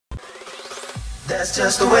That's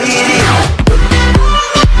just the way it is.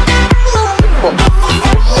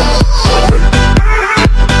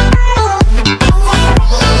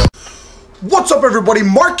 What's up, everybody?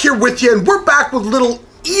 Mark here with you, and we're back with little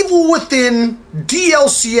Evil Within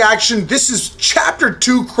DLC action. This is Chapter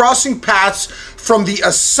 2, Crossing Paths from the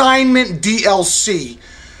Assignment DLC.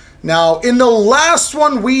 Now, in the last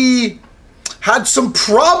one, we had some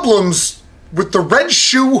problems with the red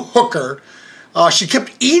shoe hooker. She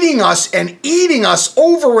kept eating us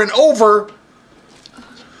over and over.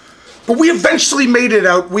 But we eventually made it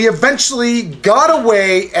out. We eventually got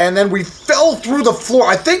away, and then we fell through the floor.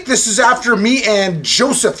 I think this is after me and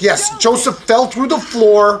Joseph. Yes, Joseph fell through the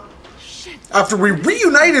floor after we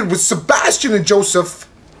reunited with Sebastian and Joseph.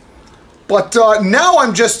 But now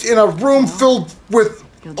I'm just in a room filled with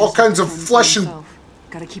all kinds of flesh and...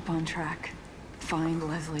 Gotta keep on track. Find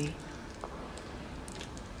Leslie.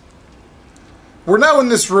 We're now in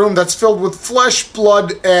this room that's filled with flesh,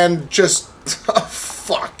 blood, and just...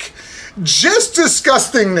 fuck. Just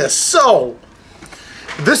disgustingness. So,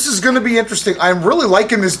 this is going to be interesting. I'm really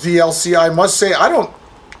liking this DLC, I must say. I don't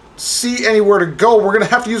see anywhere to go. We're going to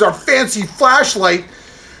have to use our fancy flashlight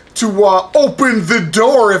to open the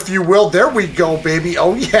door, if you will. There we go, baby.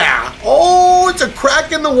 Oh, yeah. Oh, it's a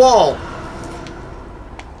crack in the wall.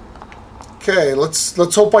 Okay, let's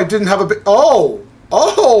hope I didn't have a bit...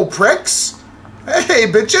 Oh, pricks. Hey,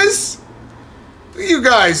 bitches. Look at you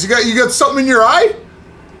guys. You got something in your eye?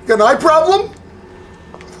 Got an eye problem?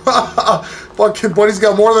 Fucking buddy's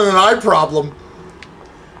got more than an eye problem.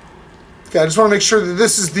 Okay, I just want to make sure that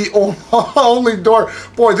this is the only door.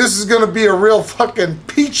 Boy, this is going to be a real fucking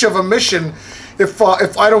peach of a mission if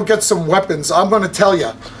I don't get some weapons. I'm going to tell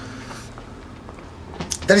you.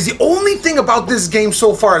 That is the only thing about this game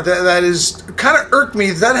so far that is kind of irked me,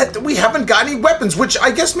 that we haven't got any weapons, which I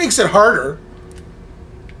guess makes it harder.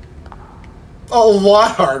 A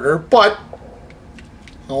lot harder, but...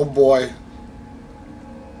 Oh boy.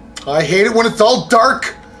 I hate it when it's all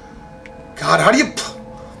dark. God, how do you...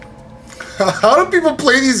 How do people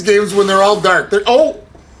play these games when they're all dark? Oh!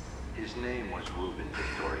 His name was Ruben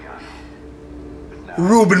Victoriano.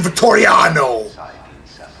 Ruben Victoriano!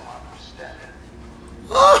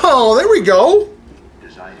 Oh, there we go.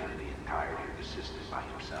 Designing the entirety of the system by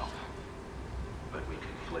himself. But we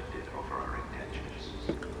conflicted over our intentions.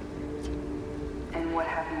 And what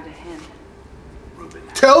happened to him? Ruben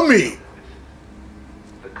Tell me.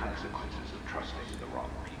 The consequences of trusting the wrong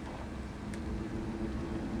people.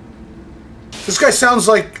 This guy sounds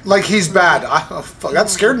like he's bad. That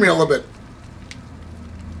scared me a little bit.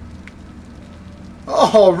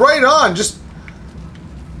 Oh, right on. Just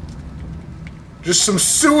some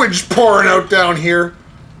sewage pouring out down here.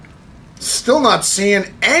 Still not seeing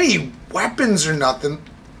any weapons or nothing.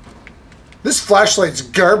 This flashlight's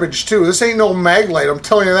garbage too. This ain't no mag light, I'm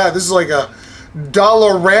telling you that. This is like a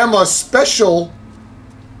Dollarama special.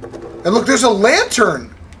 And look, there's a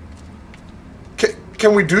lantern.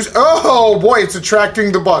 Can we do... Oh boy, it's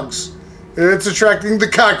attracting the bugs. It's attracting the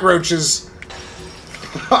cockroaches.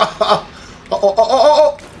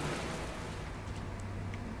 Oh.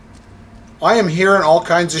 I am hearing all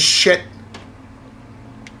kinds of shit.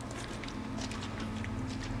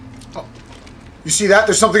 Oh. You see that?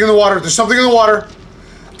 There's something in the water. There's something in the water.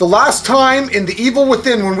 The last time in the Evil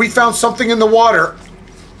Within when we found something in the water...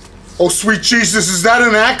 Oh, sweet Jesus, is that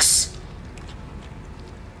an axe?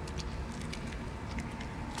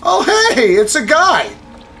 Oh, hey, it's a guy.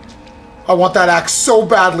 I want that axe so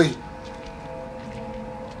badly.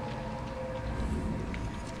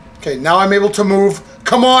 Okay, now I'm able to move.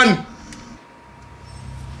 Come on!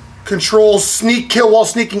 Control, sneak, kill while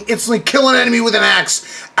sneaking. Instantly kill an enemy with an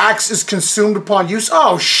axe. Axe is consumed upon use.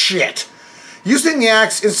 Oh, shit. Using the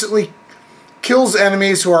axe instantly kills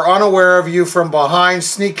enemies who are unaware of you from behind.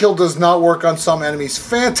 Sneak kill does not work on some enemies.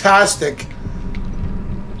 Fantastic.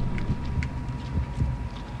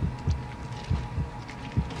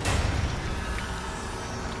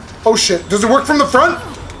 Oh, shit. Does it work from the front?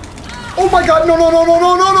 Oh, my God. No.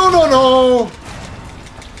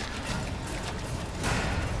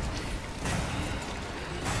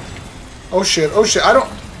 Oh shit, I don't...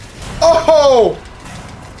 Oh!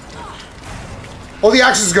 Oh, the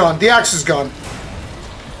axe is gone,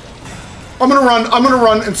 I'm gonna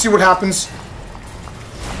run and see what happens.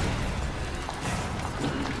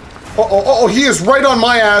 Oh, he is right on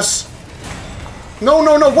my ass. No,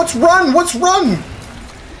 what's run?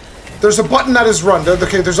 There's a button that is run.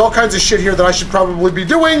 Okay, there's all kinds of shit here that I should probably be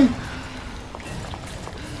doing.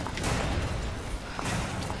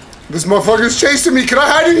 This motherfucker's chasing me. Can I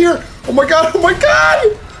hide in here? Oh my god,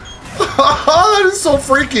 that is so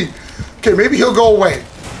freaky. Okay, maybe he'll go away.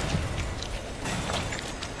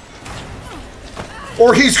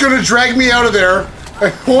 Or he's gonna drag me out of there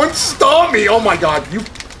and won't stop me. Oh my god, you...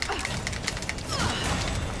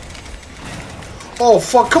 Oh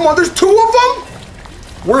fuck, come on, there's 2 of them?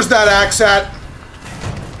 Where's that axe at?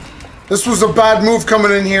 This was a bad move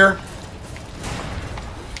coming in here.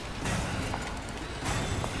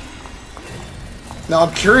 Now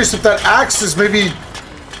I'm curious if that axe is maybe...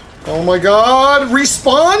 Oh my god,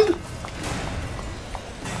 respawned?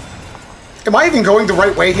 Am I even going the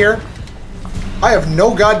right way here? I have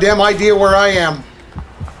no goddamn idea where I am.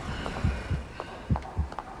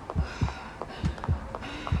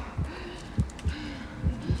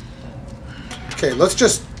 Okay, let's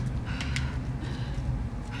just...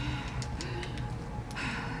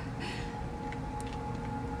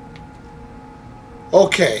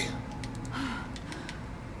 Okay.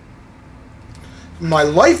 My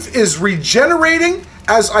life is regenerating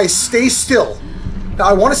as I stay still. Now,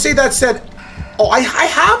 I want to say that said... Oh, I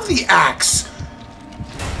have the axe.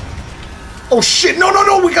 Oh, shit. No, no,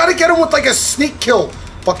 no. We got to get him with, like, a sneak kill.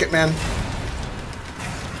 Fuck it, man.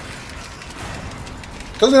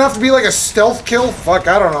 Doesn't have to be, like, a stealth kill. Fuck,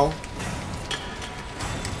 I don't know.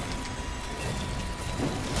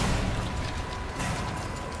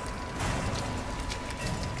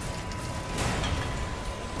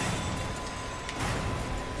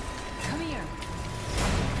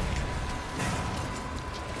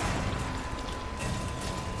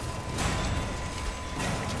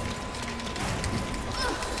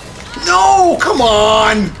 No, come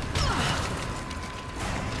on!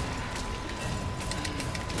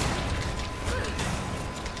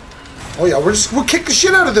 Oh yeah, we'll kick the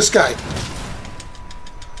shit out of this guy.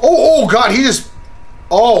 Oh god, he just...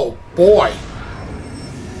 Oh boy.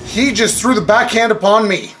 He just threw the backhand upon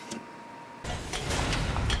me.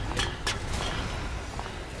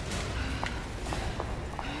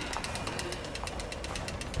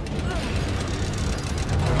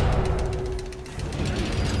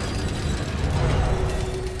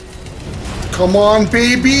 Come on,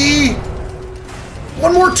 baby!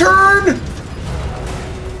 One more turn!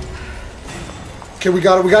 Okay, we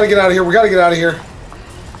gotta get out of here. We gotta get out of here.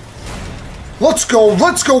 Let's go,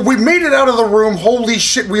 let's go. We made it out of the room. Holy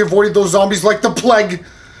shit, we avoided those zombies like the plague.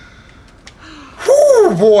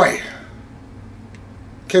 Whew, boy.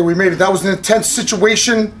 Okay, we made it. That was an intense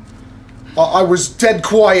situation. I was dead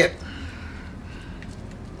quiet.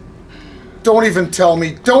 Don't even tell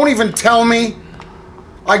me. Don't even tell me.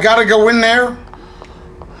 I gotta go in there.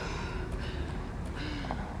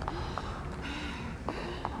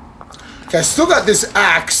 Okay, I still got this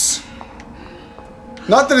axe.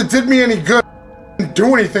 Not that it did me any good. I didn't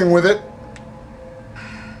do anything with it.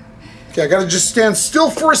 Okay, I gotta just stand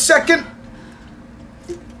still for a second.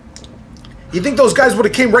 You think those guys would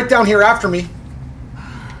have came right down here after me?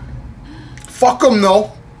 Fuck them,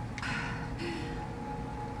 though.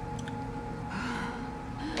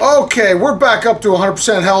 Okay, we're back up to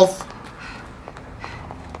 100% health.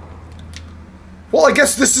 Well, I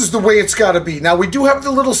guess this is the way it's got to be. Now, we do have the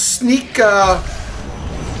little sneak...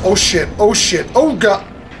 Oh, shit. Oh, shit. Oh, God.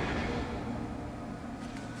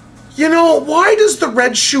 You know, why does the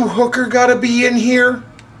red shoe hooker got to be in here?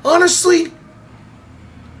 Honestly?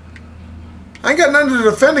 I ain't got nothing to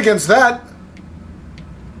defend against that.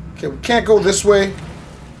 Okay, we can't go this way.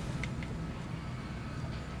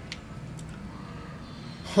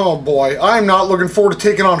 Oh boy, I'm not looking forward to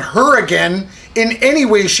taking on her again in any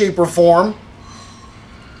way, shape, or form.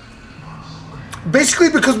 Basically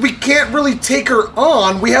because we can't really take her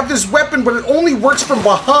on. We have this weapon, but it only works from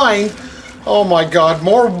behind. Oh my god,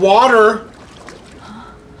 more water.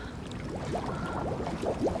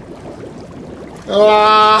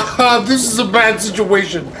 Ah, this is a bad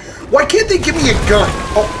situation. Why can't they give me a gun?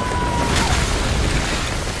 Oh.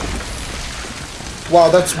 Wow,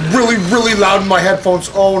 that's really, really loud in my headphones.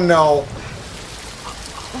 Oh no.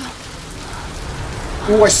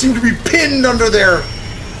 Oh, I seem to be pinned under there.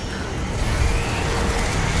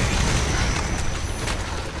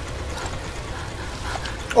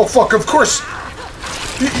 Oh fuck, of course.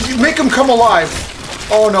 You make him come alive.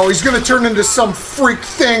 Oh no, he's gonna turn into some freak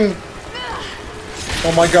thing.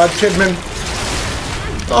 Oh my god, Kidman.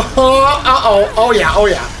 Uh-oh. Oh yeah, oh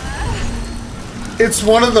yeah. It's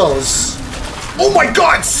one of those. Oh my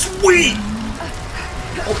god, sweet!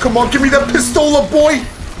 Oh, come on, give me that pistola, boy!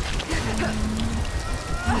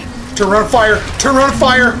 Turn around fire! Turn around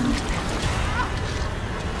fire!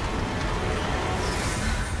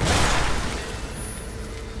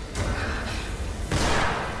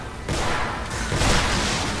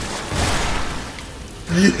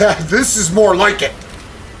 Yeah, this is more like it.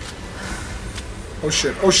 Oh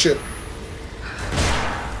shit, oh shit.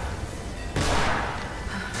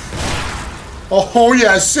 Oh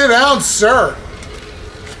yeah, sit down, sir.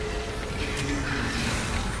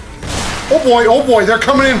 Oh boy, they're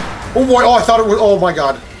coming in. Oh boy, oh, I thought it was, oh my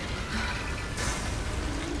god.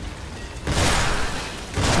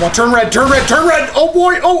 Come on, turn red, turn red, turn red. Oh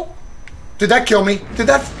boy, oh. Did that kill me? Did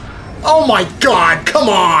that? Oh my god, come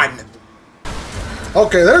on.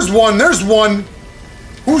 Okay, there's one, there's one.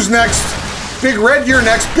 Who's next? Big red, you're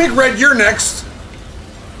next. Big red, you're next.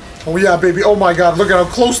 Oh yeah, baby. Oh my god, look at how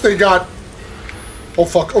close they got. Oh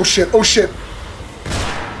fuck, oh shit, oh shit.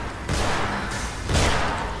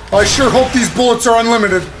 I sure hope these bullets are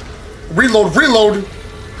unlimited. Reload, reload.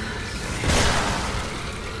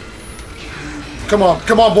 Come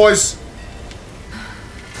on, boys.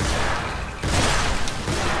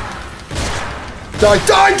 Die,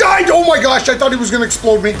 die, die! Oh my gosh, I thought he was gonna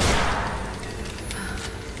explode me.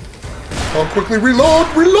 Oh, quickly reload,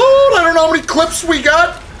 reload! I don't know how many clips we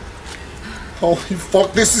got. Holy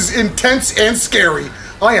fuck, this is intense and scary.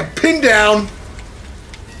 I am pinned down.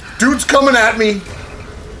 Dude's coming at me.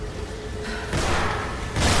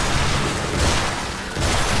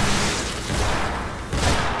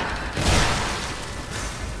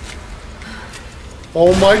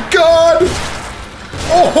 Oh my god!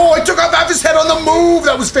 Oh, I took out half his head on the move!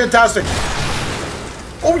 That was fantastic.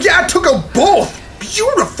 Oh yeah, I took out both!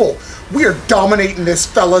 Beautiful! We are dominating this,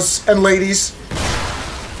 fellas and ladies.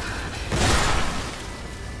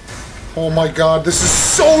 Oh my god, this is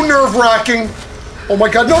so nerve-wracking. Oh my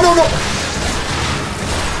god, no, no, no!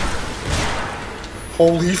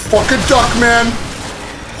 Holy fucking duck, man!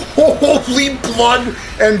 Holy blood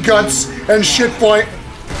and guts and shit flying.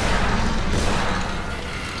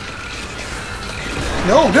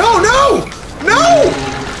 No, no, no! No!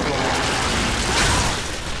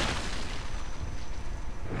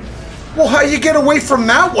 Well, how you get away from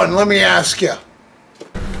that one, let me ask you?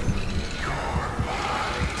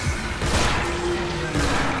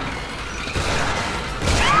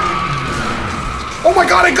 Oh my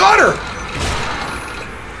god, I got her!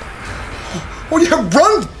 Oh yeah,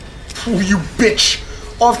 run! Oh, you bitch!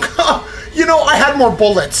 Oh, you know, I had more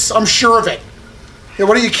bullets, I'm sure of it. Yeah,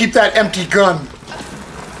 why don't you keep that empty gun?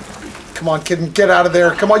 Come on, kid, get out of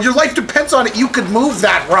there. Come on, your life depends on it. You could move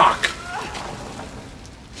that rock.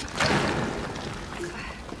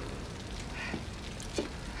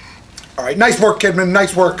 All right, nice work, Kidman.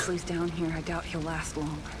 Nice work. Leslie's down here. I doubt he'll last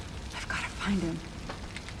long. I've got to find him.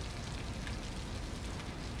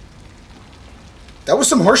 That was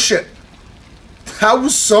some horse shit. That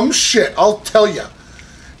was some shit, I'll tell you.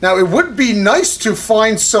 Now, it would be nice to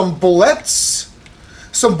find some bullets.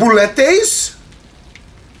 Some boulettes.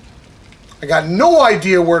 I got no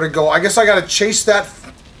idea where to go. I guess I gotta chase that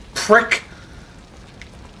prick.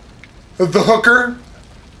 The hooker.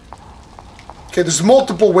 Okay, there's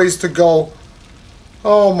multiple ways to go.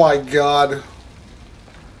 Oh my god.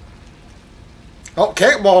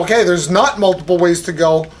 Okay, well, okay, there's not multiple ways to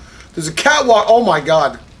go. There's a catwalk. Oh my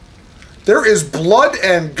god. There is blood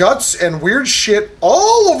and guts and weird shit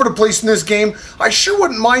all over the place in this game. I sure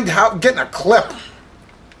wouldn't mind getting a clip.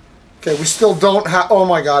 Okay, we still don't have... Oh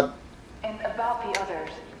my god. And about the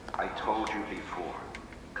others. I told you before,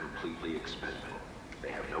 completely expendable.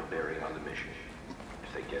 They have no bearing on the mission.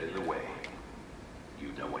 If they get in the way,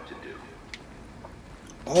 you know what to do.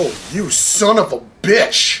 Oh, you son of a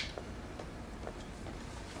bitch.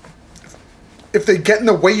 If they get in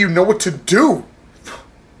the way, you know what to do.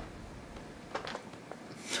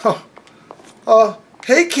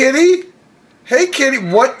 Hey kitty. Hey kitty,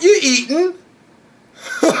 what you eating?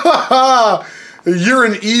 You're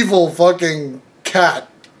an evil fucking cat.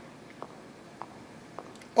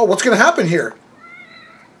 Oh, what's gonna happen here?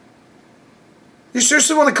 You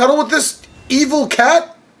seriously want to cuddle with this evil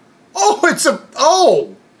cat? Oh, it's a...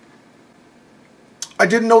 Oh! I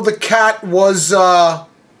didn't know the cat was, I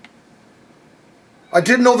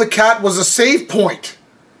didn't know the cat was a save point.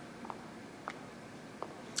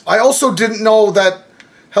 I also didn't know that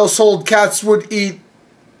household cats would eat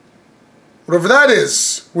whatever that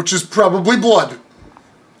is, which is probably blood,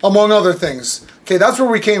 among other things. Okay, that's where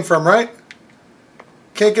we came from, right?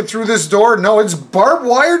 Can't get through this door? No, it's barbed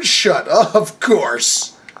wired shut, of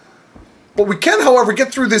course. But we can, however,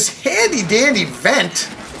 get through this handy-dandy vent.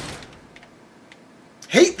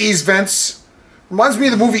 Hate these vents. Reminds me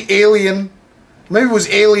of the movie Alien. Maybe it was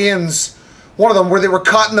Aliens. One of them where they were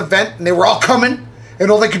caught in the vent and they were all coming and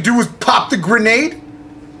all they could do was pop the grenade.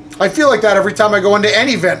 I feel like that every time I go into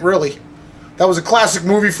any vent, really. That was a classic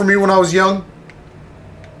movie for me when I was young.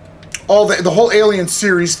 All the whole Alien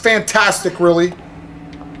series, fantastic, really.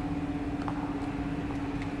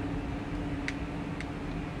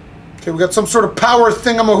 Okay, we got some sort of power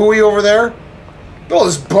thingamahooey over there. Oh,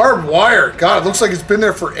 this barbed wire. God, it looks like it's been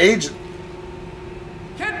there for ages.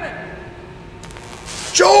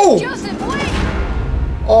 Joe! Joseph, wait!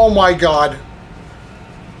 Oh my God.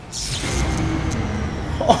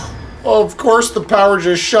 Oh, of course the power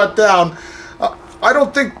just shut down. I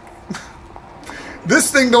don't think...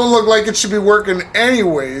 This thing don't look like it should be working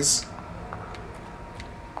anyways.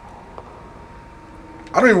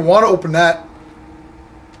 I don't even want to open that.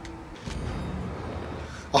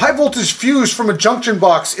 A high voltage fuse from a junction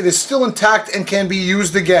box. It is still intact and can be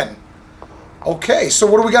used again. Okay, so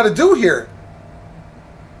what do we got to do here?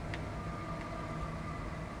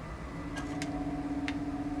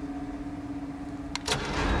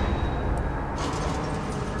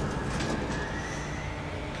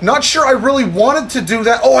 Not sure I really wanted to do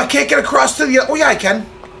that. Oh, I can't get across to the... Oh, yeah, I can.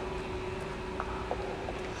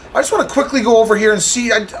 I just want to quickly go over here and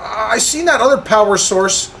see. I seen that other power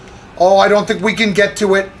source. Oh, I don't think we can get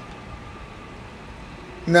to it.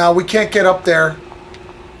 No, we can't get up there.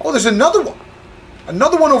 Oh, there's another one.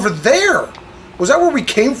 Another one over there. Was that where we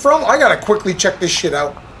came from? I gotta quickly check this shit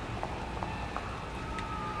out.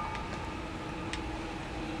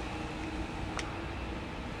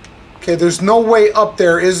 Okay, there's no way up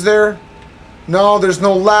there, is there? No, there's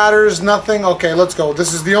no ladders, nothing. Okay, let's go.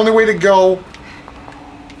 This is the only way to go.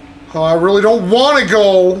 Oh, I really don't want to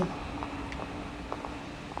go.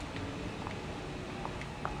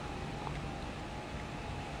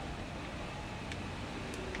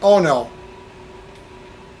 Oh, no.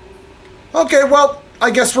 Okay, well, I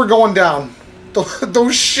guess we're going down.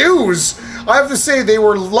 Those shoes, I have to say, they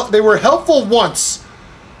were helpful once.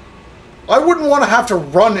 I wouldn't want to have to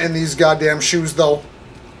run in these goddamn shoes, though.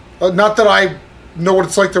 Not that I know what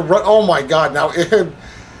it's like to run. Oh, my God. Now,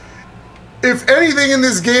 if anything in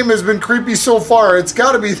this game has been creepy so far, it's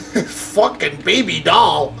got to be fucking baby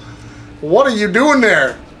doll. What are you doing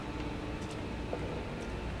there?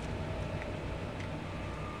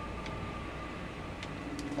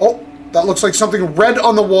 Oh, that looks like something red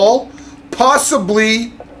on the wall.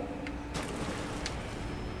 Possibly.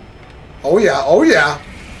 Oh, yeah. Oh, yeah.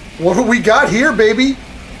 What do we got here, baby?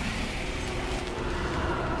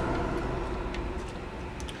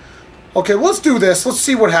 Okay, let's do this. Let's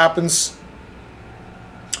see what happens.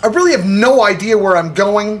 I really have no idea where I'm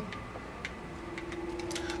going.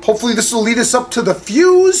 Hopefully this will lead us up to the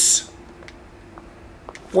fuse.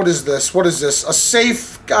 What is this? What is this? A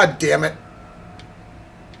safe? God damn it.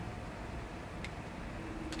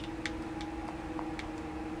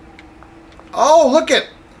 Oh, look at...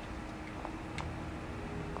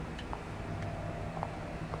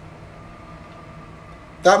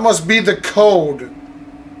 That must be the code.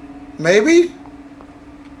 Maybe?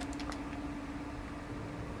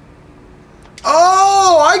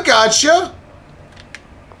 Oh, I gotcha.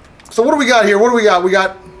 So what do we got here? What do we got? We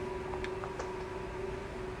got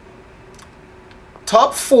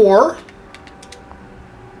top 4.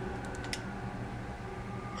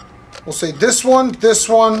 We'll say this one, this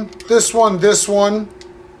one, this one, this one.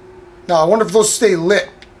 Now, I wonder if those stay lit.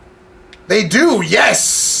 They do,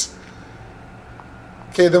 yes!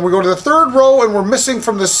 Okay, then we go to the 3rd row, and we're missing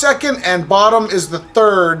from the 2nd, and bottom is the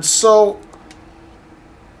 3rd, so...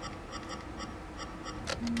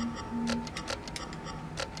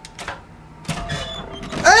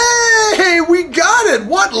 Hey, we got it!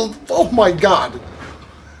 What? Oh my God.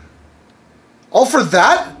 All for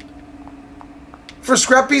that? For a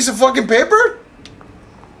scrap piece of fucking paper?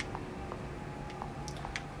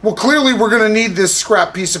 Well, clearly we're gonna need this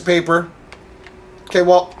scrap piece of paper. Okay,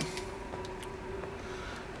 well...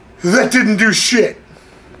 That didn't do shit.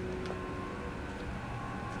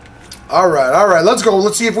 Alright, let's go.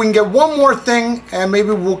 Let's see if we can get one more thing, and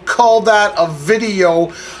maybe we'll call that a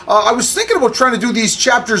video. I was thinking about trying to do these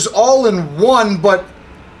chapters all in one, but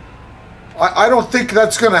I don't think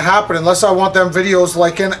that's going to happen unless I want them videos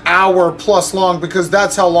like an hour plus long, because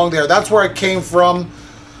that's how long they are. That's where I came from.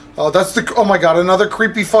 That's the... Oh my God, another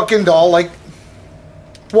creepy fucking doll. Like,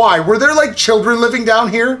 why? Were there like children living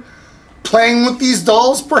down here? Playing with these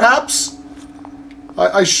dolls, perhaps?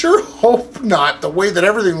 I sure hope not, the way that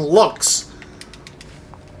everything looks.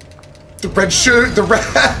 The red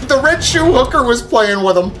shoe hooker was playing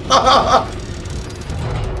with them.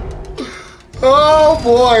 Oh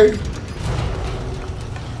boy.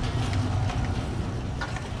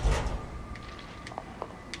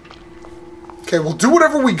 Okay, we'll do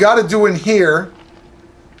whatever we gotta do in here.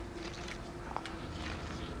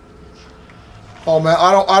 Oh man,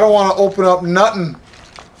 I don't want to open up nothing.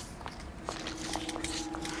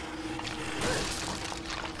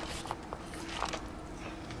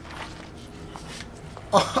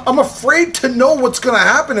 I'm afraid to know what's going to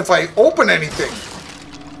happen if I open anything.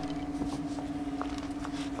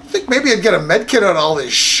 think maybe I'd get a med kit out of all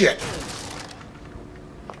this shit.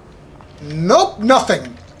 Nope, nothing.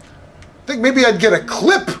 I think maybe I'd get a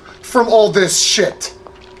clip from all this shit.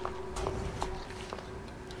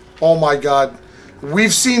 Oh my god.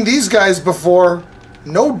 We've seen these guys before.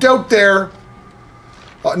 No doubt there.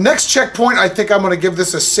 Next checkpoint, I think I'm going to give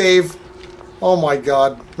this a save. Oh my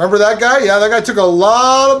god. Remember that guy? Yeah, that guy took a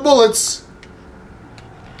lot of bullets.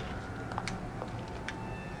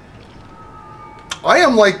 I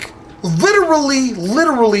am like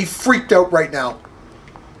literally freaked out right now.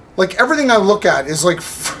 Like everything I look at is like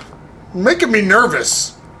making me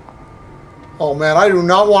nervous. Oh man, I do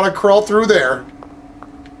not want to crawl through there.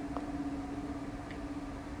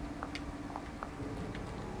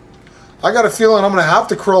 I got a feeling I'm going to have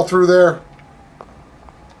to crawl through there.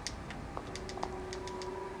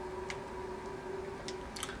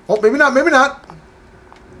 Oh, maybe not, maybe not.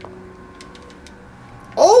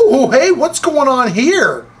 Oh, hey, what's going on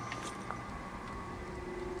here?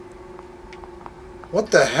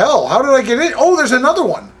 What the hell? How did I get in? Oh, there's another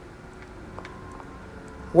one.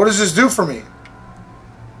 What does this do for me?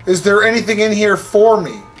 Is there anything in here for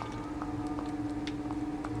me?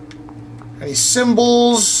 Any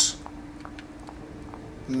symbols?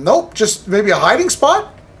 Nope, just maybe a hiding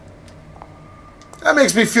spot? That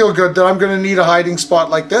makes me feel good that I'm going to need a hiding spot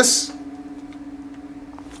like this.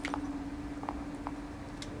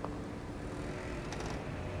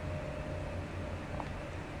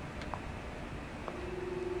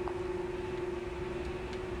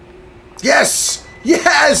 Yes!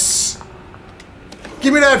 Yes!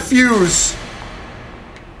 Give me that fuse.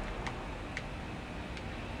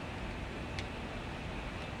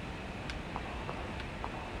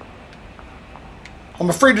 I'm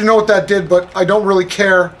afraid to know what that did, but I don't really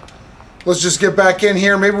care. Let's just get back in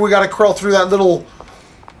here. Maybe we got to crawl through that little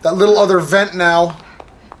other vent now.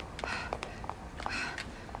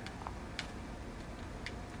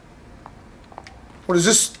 What is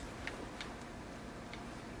this?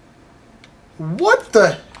 What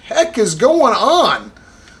the heck is going on?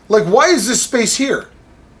 Like, why is this space here?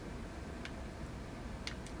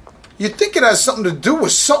 You'd think it has something to do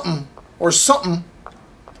with something or something,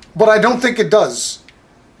 but I don't think it does.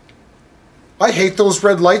 I hate those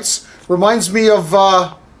red lights. Reminds me of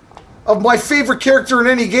my favorite character in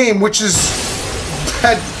any game, which is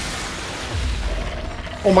that.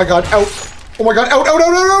 Oh my god! Out! Oh my god! Out! Out!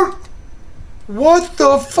 Out! Out! Out! What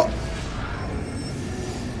the fuck?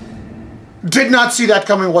 Did not see that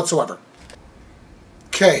coming whatsoever.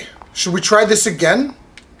 Okay, should we try this again?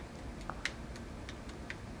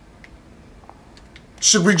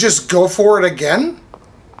 Should we just go for it again?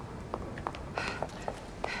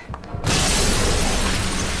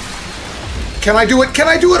 Can I do it? Can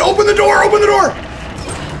I do it? Open the door! Open the door!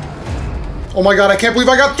 Oh my god, I can't believe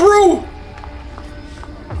I got through!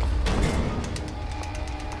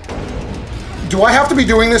 Do I have to be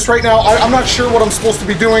doing this right now? I'm not sure what I'm supposed to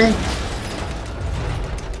be doing.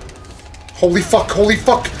 Holy fuck, holy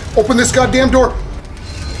fuck. Open this goddamn door.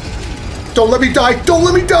 Don't let me die. Don't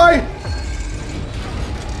let me die.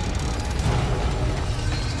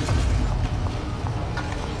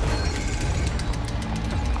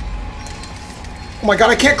 Oh my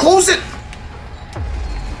god, I can't close it.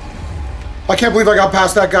 I can't believe I got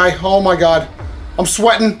past that guy. Oh my god. I'm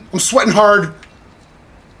sweating. I'm sweating hard.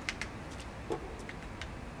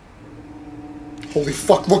 Holy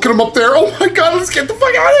fuck, look at him up there. Oh my god, let's get the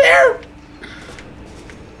fuck out of here.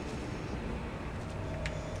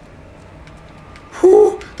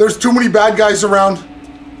 Whew, there's too many bad guys around.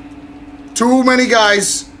 Too many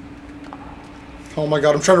guys. Oh my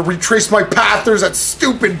god, I'm trying to retrace my path. There's that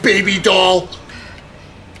stupid baby doll.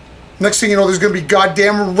 Next thing you know, there's gonna be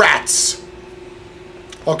goddamn rats.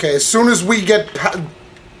 Okay, as soon as we get as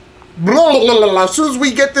soon as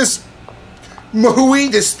we get this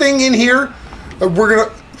mahooey, this thing in here, we're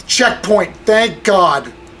gonna checkpoint. Thank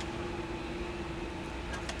God.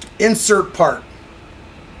 Insert part.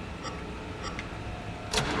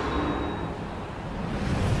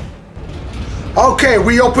 Okay,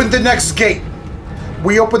 we opened the next gate.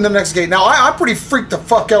 We opened the next gate. Now I'm pretty freaked the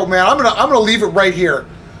fuck out, man. I'm gonna leave it right here.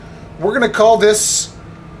 We're gonna call this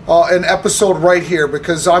an episode right here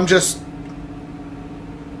because I'm sweating.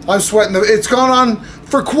 It's gone on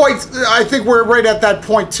for quite. I think we're right at that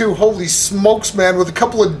point too. Holy smokes, man! With a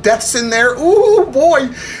couple of deaths in there. Ooh boy,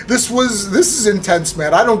 this is intense,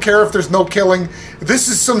 man. I don't care if there's no killing. This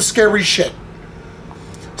is some scary shit.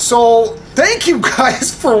 So thank you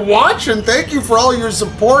guys for watching. Thank you for all your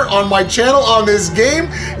support on my channel on this game.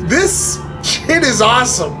 This shit is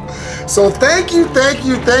awesome. So thank you, thank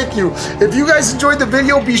you, thank you. If you guys enjoyed the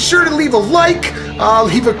video, be sure to leave a like,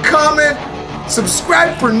 leave a comment,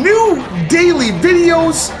 Subscribe for new daily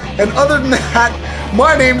videos. And other than that,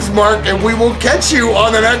 my name's Mark, and we will catch you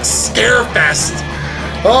on the next Scarefest.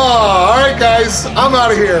 Oh, all right, guys, I'm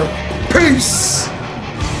out of here. Peace.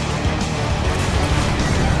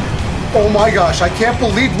 Oh my gosh, I can't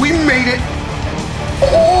believe we made it.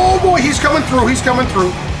 Oh boy, he's coming through, he's coming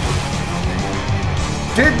through.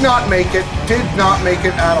 Did not make it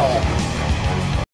at all.